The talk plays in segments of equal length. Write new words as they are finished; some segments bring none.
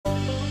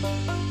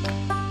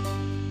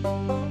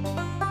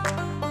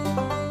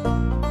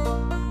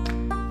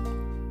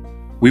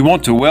We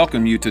want to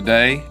welcome you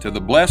today to the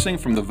Blessing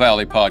from the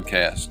Valley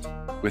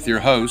podcast with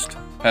your host,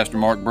 Pastor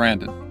Mark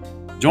Brandon.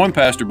 Join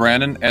Pastor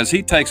Brandon as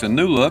he takes a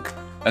new look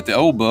at the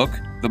old book,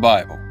 the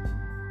Bible.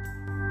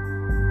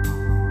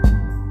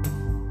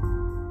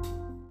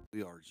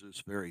 We are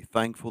just very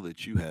thankful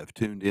that you have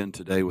tuned in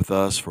today with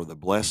us for the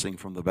Blessing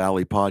from the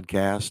Valley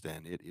podcast,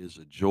 and it is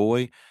a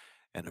joy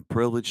and a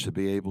privilege to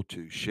be able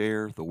to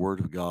share the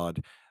Word of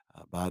God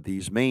by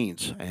these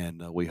means.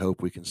 And we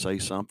hope we can say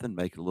something,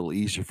 make it a little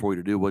easier for you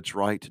to do what's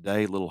right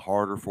today, a little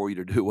harder for you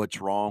to do what's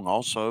wrong.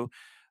 Also,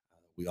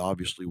 we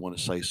obviously want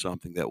to say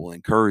something that will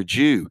encourage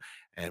you.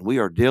 And we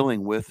are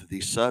dealing with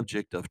the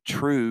subject of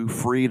true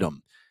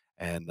freedom.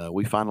 And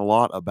we find a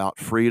lot about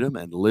freedom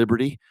and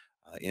liberty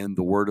in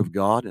the Word of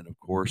God. And of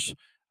course,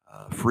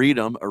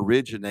 freedom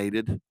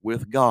originated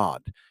with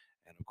God.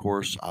 And of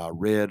course, I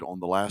read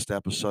on the last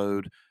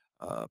episode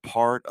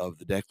part of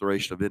the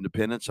Declaration of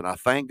Independence. And I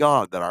thank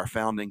God that our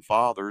founding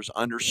fathers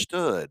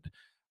understood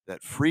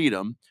that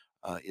freedom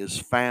is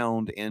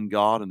found in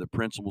God and the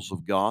principles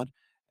of God.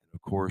 And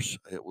of course,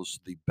 it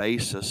was the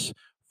basis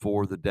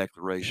for the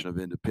Declaration of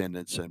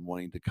Independence and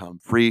wanting to come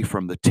free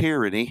from the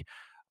tyranny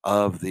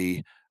of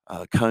the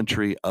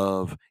country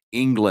of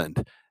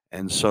England.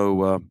 And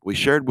so we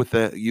shared with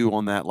you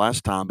on that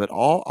last time, but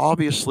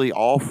obviously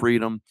all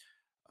freedom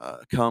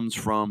comes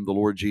from the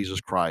Lord Jesus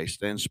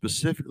Christ. And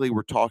specifically,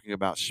 we're talking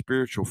about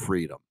spiritual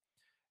freedom.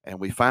 And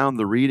we found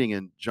the reading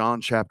in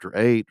John chapter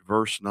 8,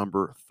 verse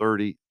number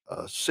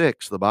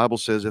 36. The Bible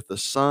says, "If the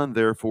Son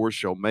therefore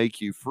shall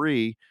make you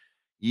free,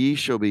 ye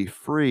shall be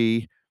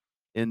free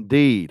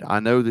indeed.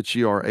 I know that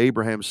ye are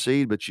Abraham's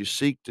seed, but you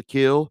seek to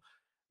kill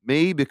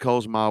me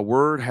because my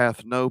word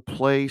hath no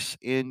place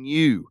in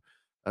you."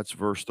 That's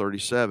verse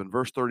 37.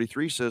 Verse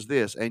 33 says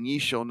this, "And ye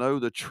shall know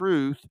the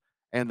truth,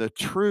 and the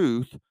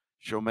truth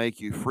shall make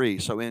you free."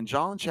 So in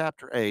John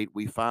chapter 8,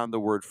 we find the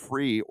word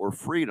free or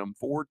freedom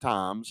 4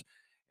 times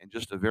in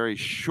just a very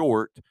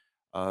short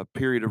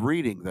period of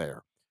reading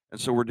there.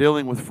 And so we're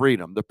dealing with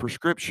freedom, the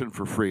prescription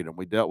for freedom.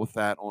 We dealt with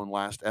that on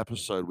last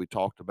episode. We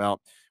talked about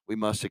we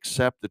must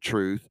accept the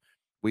truth.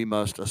 We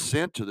must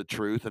assent to the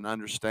truth and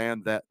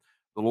understand that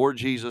the Lord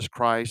Jesus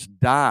Christ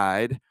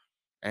died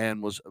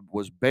and was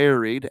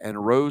buried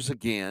and rose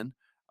again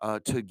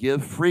to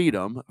give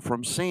freedom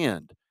from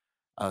sin.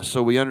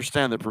 So we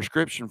understand the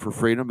prescription for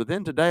freedom. But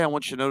then today I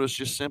want you to notice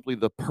just simply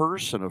the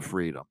person of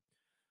freedom.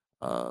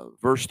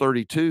 Verse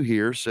 32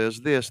 here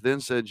says this,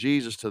 "Then said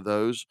Jesus to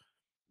those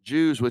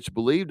Jews which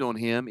believed on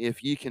him,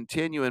 If ye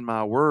continue in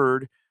my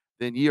word,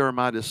 then ye are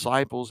my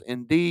disciples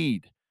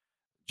indeed."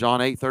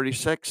 John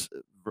 8:36,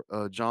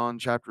 John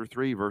chapter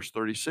 3, verse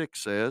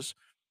 36 says,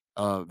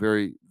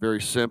 very,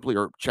 very simply,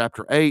 or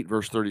chapter 8,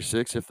 verse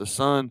 36, "If the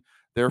Son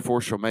therefore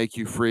shall make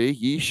you free,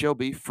 ye shall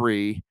be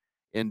free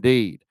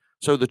indeed."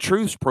 So the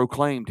truth's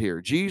proclaimed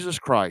here. Jesus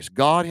Christ,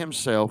 God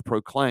Himself,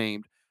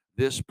 proclaimed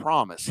this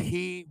promise.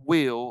 He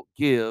will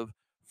give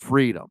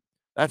freedom.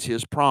 That's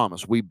His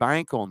promise. We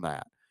bank on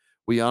that.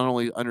 We not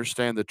only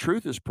understand the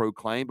truth is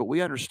proclaimed, but we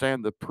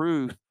understand the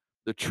proof,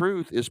 the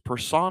truth is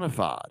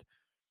personified.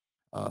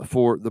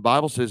 For the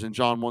Bible says in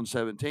John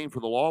 1:17,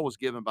 "For the law was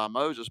given by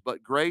Moses,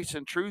 but grace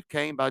and truth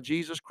came by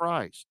Jesus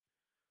Christ."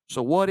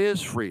 So what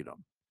is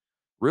freedom?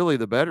 Really,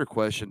 the better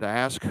question to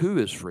ask, who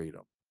is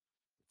freedom?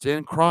 It's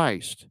in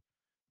Christ.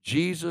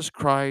 Jesus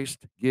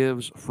Christ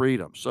gives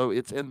freedom. So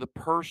it's in the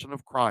person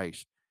of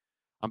Christ.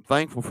 I'm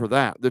thankful for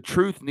that. The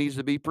truth needs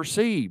to be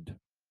perceived.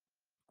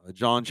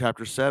 John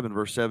chapter 7,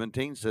 verse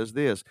 17 says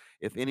this,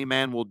 "If any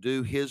man will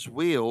do his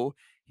will,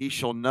 he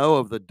shall know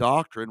of the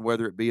doctrine,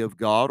 whether it be of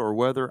God or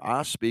whether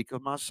I speak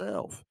of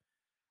myself."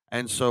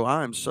 And so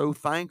I am so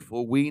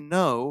thankful we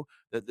know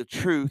that the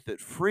truth, that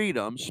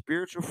freedom,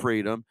 spiritual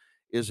freedom,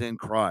 is in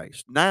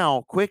Christ.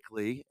 Now,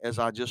 quickly, as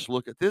I just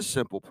look at this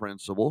simple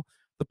principle,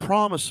 the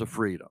promise of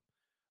freedom.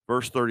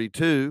 Verse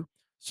 32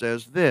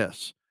 says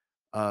this,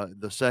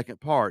 the second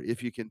part,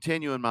 "If you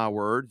continue in my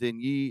word, then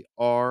ye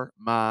are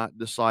my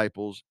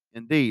disciples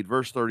indeed."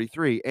 Verse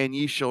 33, "And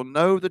ye shall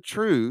know the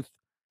truth,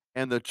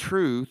 and the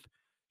truth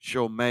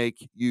shall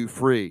make you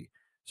free."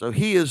 So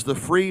he is the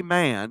free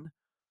man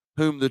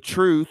whom the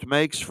truth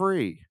makes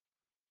free,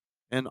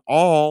 and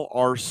all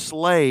are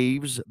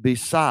slaves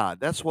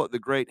beside. That's what the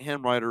great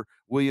hymn writer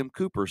William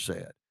Cooper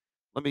said.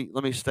 Let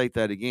me state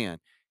that again.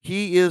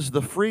 He is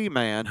the free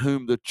man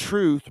whom the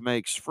truth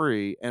makes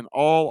free, and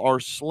all are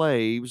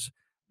slaves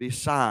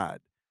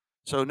beside.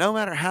 So no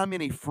matter how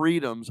many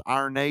freedoms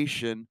our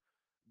nation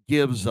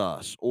gives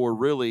us, or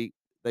really,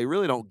 they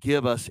really don't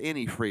give us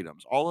any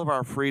freedoms. All of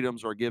our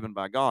freedoms are given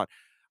by God.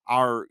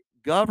 Our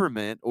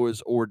government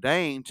was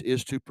ordained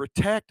is to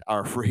protect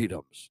our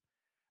freedoms,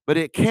 but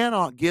it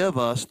cannot give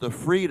us the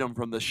freedom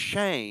from the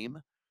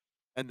shame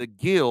and the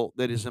guilt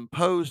that is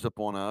imposed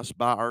upon us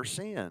by our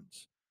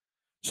sins.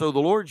 So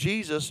the Lord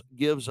Jesus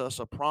gives us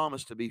a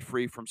promise to be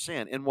free from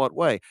sin. In what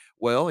way?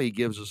 Well, He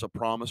gives us a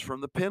promise from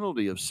the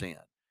penalty of sin.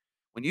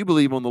 When you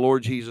believe on the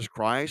Lord Jesus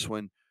Christ,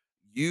 when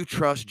you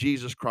trust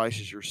Jesus Christ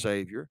as your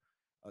Savior,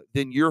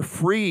 then you're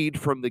freed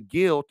from the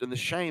guilt and the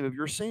shame of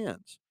your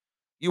sins.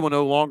 You will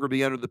no longer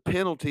be under the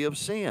penalty of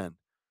sin.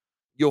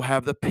 You'll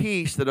have the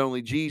peace that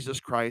only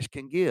Jesus Christ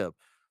can give.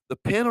 The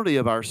penalty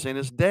of our sin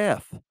is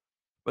death,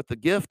 but the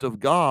gift of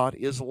God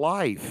is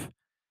life.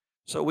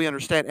 So we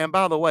understand. And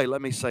by the way,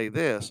 let me say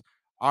this: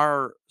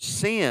 our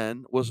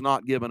sin was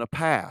not given a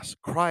pass,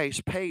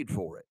 Christ paid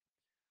for it.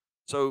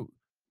 So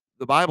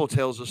the Bible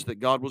tells us that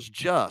God was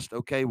just.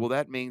 Okay, well,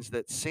 that means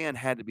that sin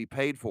had to be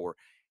paid for.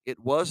 It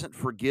wasn't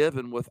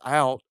forgiven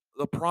without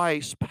the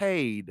price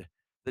paid,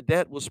 the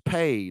debt was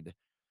paid.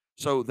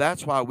 So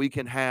that's why we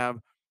can have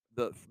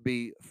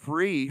be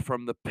free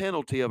from the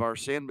penalty of our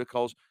sin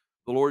because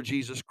the Lord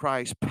Jesus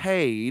Christ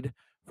paid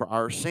for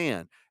our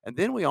sin. And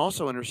then we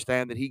also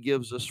understand that he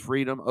gives us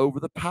freedom over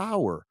the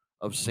power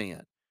of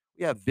sin.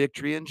 We have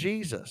victory in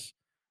Jesus.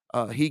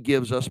 He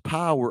gives us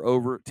power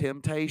over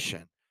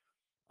temptation.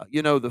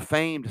 The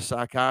famed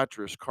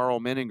psychiatrist Carl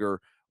Menninger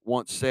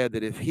once said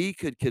that if he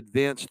could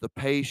convince the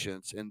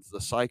patients in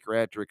the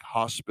psychiatric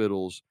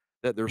hospitals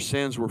that their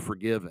sins were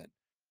forgiven,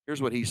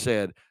 here's what he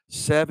said: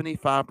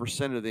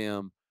 75% of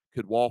them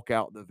could walk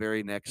out the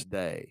very next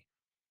day.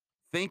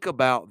 Think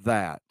about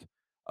that,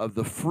 of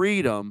the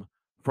freedom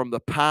from the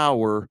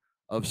power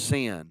of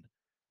sin.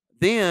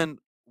 Then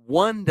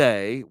one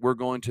day we're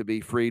going to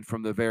be freed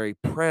from the very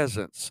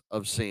presence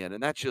of sin.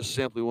 And that's just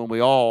simply when we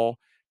all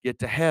get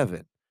to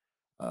heaven.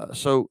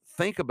 So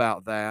think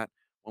about that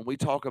when we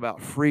talk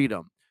about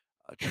freedom.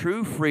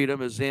 True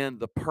freedom is in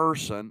the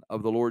person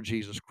of the Lord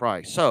Jesus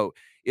Christ. So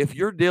if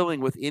you're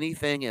dealing with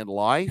anything in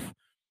life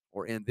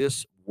or in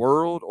this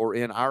world or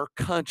in our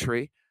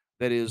country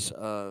that is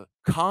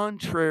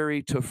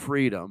contrary to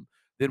freedom,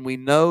 then we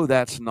know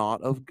that's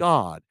not of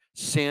God.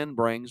 Sin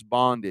brings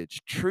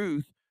bondage,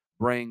 truth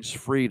brings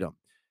freedom.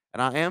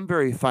 And I am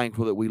very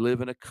thankful that we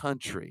live in a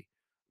country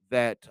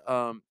that,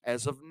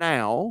 as of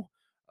now,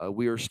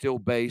 we are still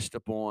based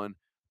upon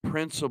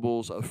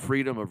principles of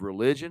freedom of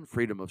religion,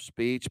 freedom of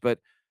speech, but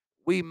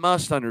we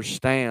must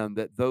understand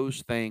that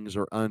those things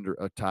are under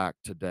attack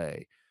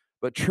today.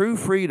 But true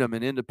freedom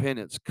and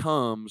independence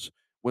comes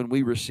when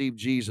we receive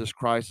Jesus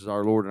Christ as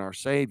our Lord and our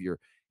Savior.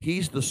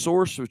 He's the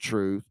source of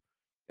truth,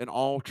 and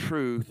all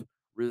truth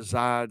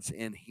resides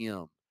in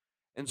Him.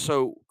 And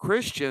so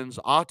Christians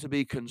ought to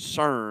be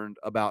concerned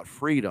about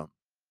freedom.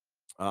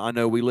 I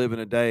know we live in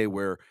a day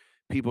where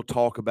people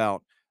talk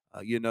about,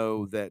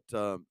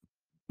 that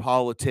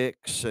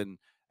politics and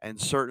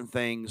certain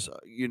things.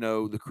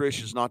 The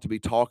Christians not to be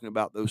talking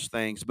about those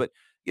things. But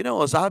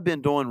as I've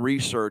been doing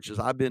research, as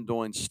I've been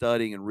doing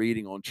studying and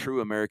reading on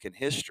true American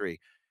history,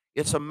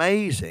 it's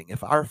amazing.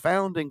 If our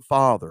founding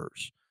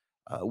fathers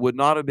would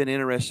not have been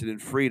interested in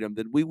freedom,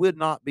 then we would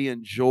not be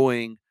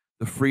enjoying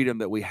the freedom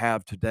that we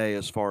have today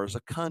as far as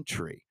a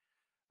country.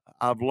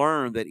 I've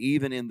learned that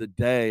even in the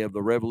day of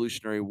the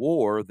Revolutionary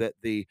War, that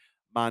the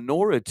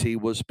minority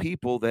was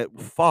people that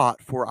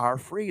fought for our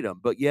freedom,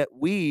 but yet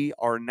we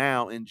are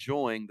now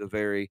enjoying the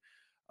very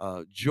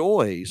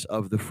joys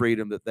of the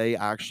freedom that they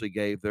actually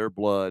gave their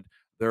blood,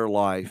 their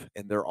life,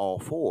 and their all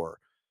for.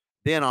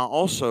 Then I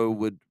also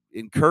would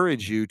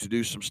encourage you to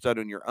do some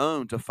study on your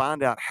own to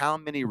find out how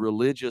many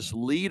religious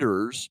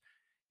leaders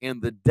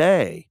in the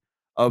day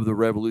of the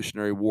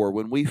Revolutionary War,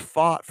 when we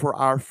fought for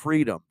our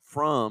freedom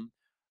from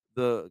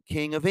the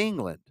King of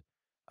England.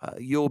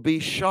 You'll be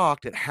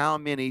shocked at how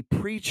many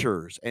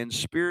preachers and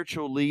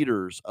spiritual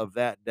leaders of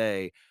that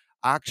day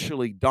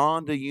actually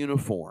donned a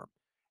uniform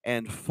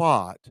and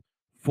fought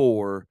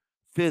for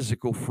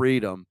physical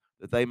freedom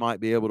that they might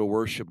be able to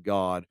worship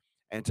God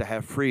and to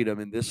have freedom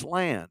in this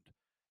land.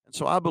 And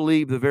so I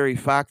believe the very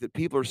fact that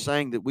people are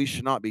saying that we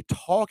should not be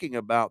talking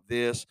about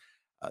this,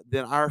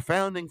 then our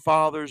founding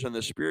fathers and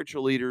the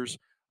spiritual leaders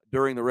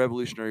during the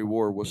Revolutionary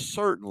War was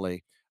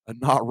certainly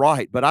not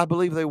right, but I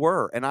believe they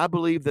were, and I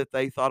believe that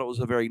they thought it was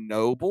a very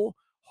noble,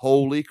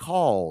 holy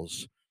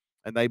cause,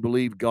 and they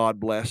believed God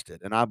blessed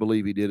it, and I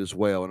believe He did as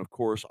well. And of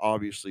course,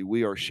 obviously,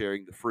 we are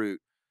sharing the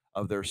fruit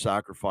of their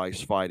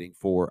sacrifice, fighting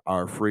for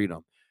our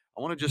freedom.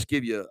 I want to just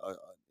give you an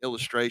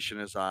illustration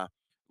as I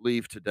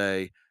leave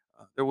today.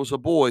 There was a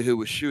boy who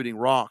was shooting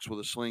rocks with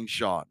a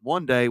slingshot.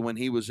 One day, when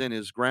he was in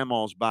his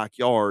grandma's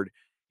backyard,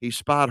 he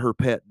spied her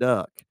pet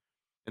duck.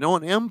 And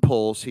on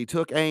impulse, he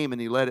took aim and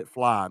he let it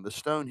fly, and the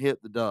stone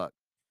hit the duck,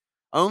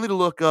 only to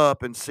look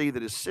up and see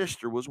that his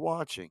sister was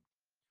watching.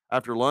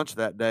 After lunch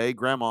that day,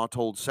 Grandma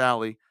told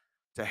Sally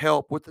to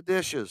help with the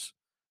dishes.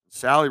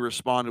 Sally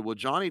responded, "Well,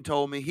 Johnny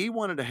told me he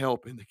wanted to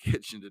help in the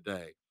kitchen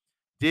today.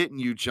 Didn't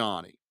you,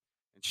 Johnny?"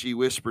 And she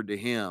whispered to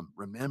him,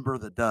 "Remember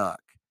the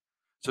duck."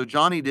 So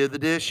Johnny did the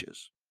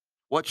dishes.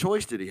 What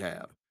choice did he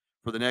have?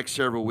 For the next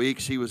several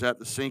weeks, he was at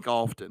the sink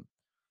often,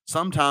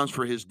 sometimes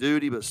for his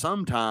duty, but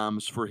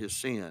sometimes for his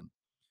sin.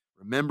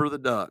 "Remember the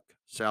duck,"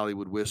 Sally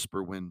would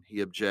whisper when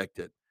he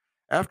objected.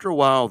 After a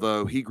while,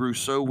 though, he grew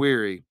so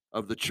weary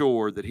of the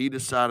chore that he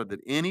decided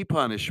that any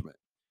punishment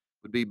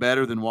would be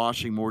better than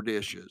washing more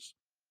dishes.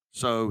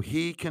 So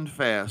he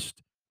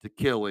confessed to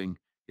killing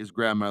his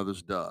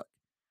grandmother's duck.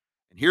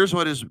 And here's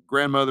what his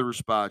grandmother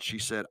responded. She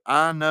said,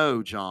 "I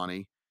know,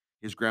 Johnny,"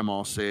 his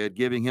grandma said,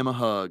 giving him a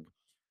hug.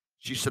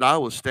 She said, I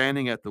was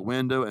standing at the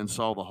window and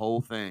saw the whole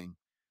thing.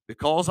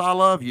 Because I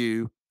love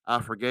you, I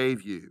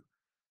forgave you.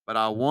 But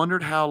I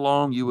wondered how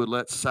long you would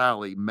let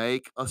Sally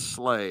make a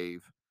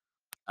slave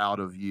out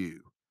of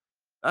you.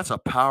 That's a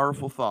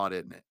powerful thought,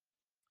 isn't it?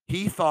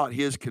 He thought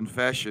his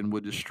confession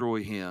would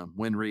destroy him,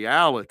 when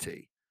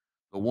reality,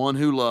 the one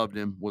who loved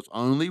him was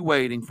only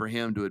waiting for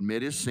him to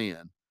admit his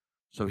sin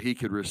so he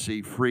could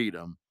receive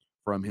freedom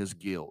from his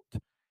guilt.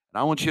 And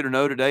I want you to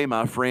know today,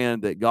 my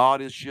friend, that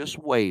God is just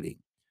waiting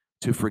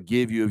to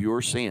forgive you of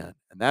your sin.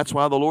 And that's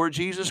why the Lord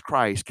Jesus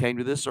Christ came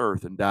to this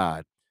earth and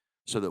died,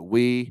 so that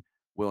we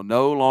will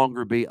no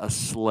longer be a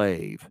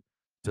slave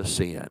to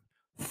sin.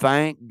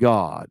 Thank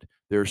God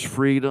there's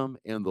freedom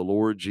in the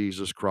Lord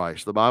Jesus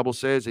Christ. The Bible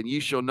says, and ye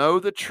shall know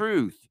the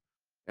truth,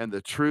 and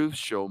the truth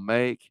shall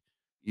make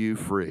you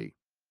free.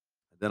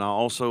 Then I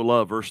also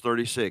love verse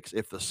 36.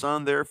 If the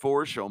Son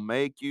therefore shall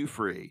make you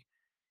free,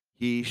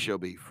 he shall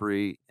be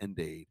free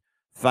indeed.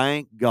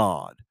 Thank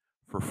God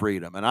for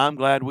freedom. And I'm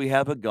glad we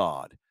have a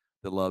God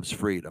that loves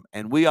freedom.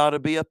 And we ought to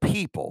be a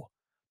people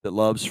that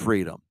loves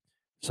freedom.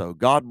 So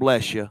God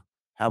bless you.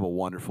 Have a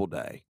wonderful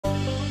day.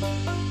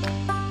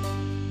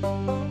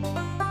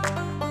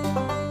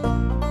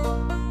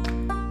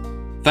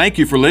 Thank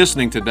you for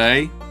listening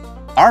today.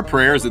 Our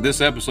prayer is that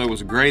this episode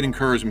was a great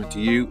encouragement to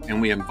you,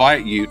 and we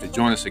invite you to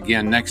join us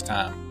again next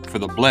time for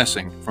the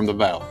Blessing from the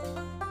Valley.